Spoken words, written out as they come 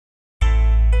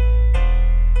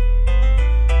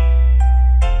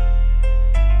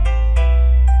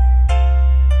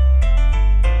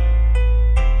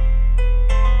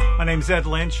name's Ed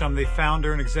Lynch. I'm the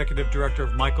founder and executive director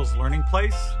of Mychal'S Learning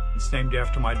Place. It's named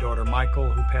after my daughter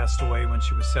Mychal, who passed away when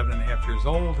she was 7.5 years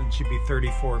old, and she'd be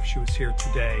 34 if she was here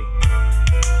today.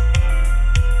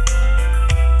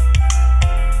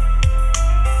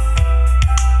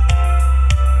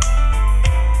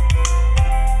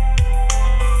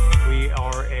 We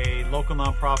are a local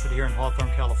nonprofit here in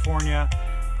Hawthorne, California,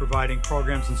 providing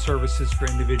programs and services for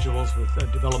individuals with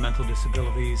developmental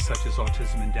disabilities such as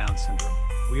autism and Down syndrome.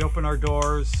 We opened our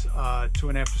doors to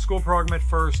an after-school program at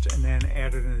first, and then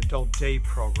added an adult day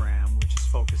program, which is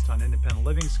focused on independent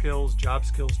living skills, job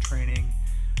skills training,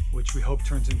 which we hope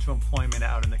turns into employment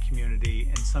out in the community.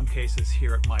 In some cases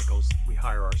here at Mychal'S, we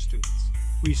hire our students.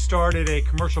 We started a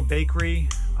commercial bakery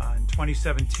in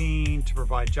 2017 to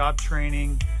provide job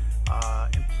training,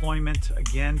 employment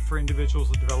again for individuals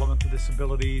with developmental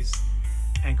disabilities,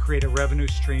 and create a revenue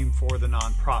stream for the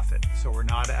nonprofit, so we're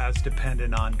not as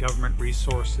dependent on government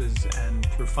resources and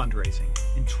through fundraising.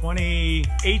 In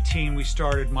 2018, we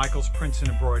started Mychal'S Prints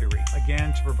and Embroidery,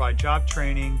 again to provide job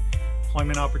training,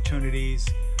 employment opportunities,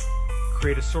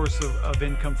 create a source of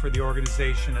income for the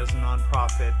organization as a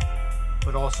nonprofit,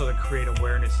 but also to create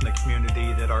awareness in the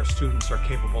community that our students are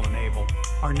capable and able.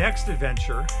 Our next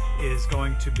adventure is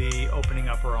going to be opening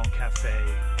up our own cafe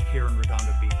here in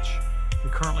Redondo Beach. We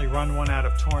currently run one out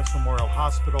of Torrance Memorial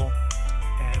Hospital,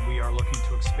 and we are looking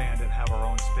to expand and have our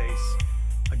own space,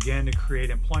 again to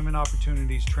create employment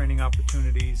opportunities, training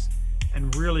opportunities,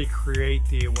 and really create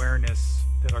the awareness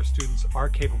that our students are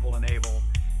capable and able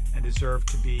and deserve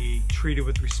to be treated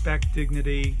with respect,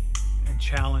 dignity, and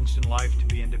challenged in life to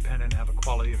be independent and have a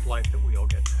quality of life that we all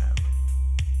get to have.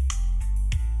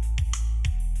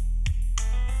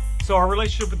 So our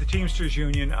relationship with the Teamsters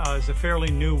Union is a fairly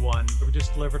new one. We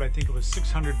just delivered, I think it was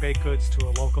 600 baked goods to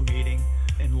a local meeting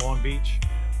in Long Beach.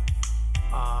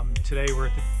 Today we're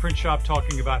at the print shop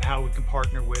talking about how we can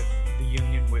partner with the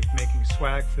union with making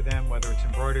swag for them, whether it's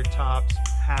embroidered tops,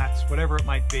 hats, whatever it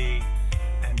might be,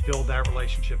 and build that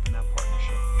relationship and that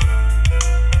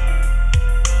partnership.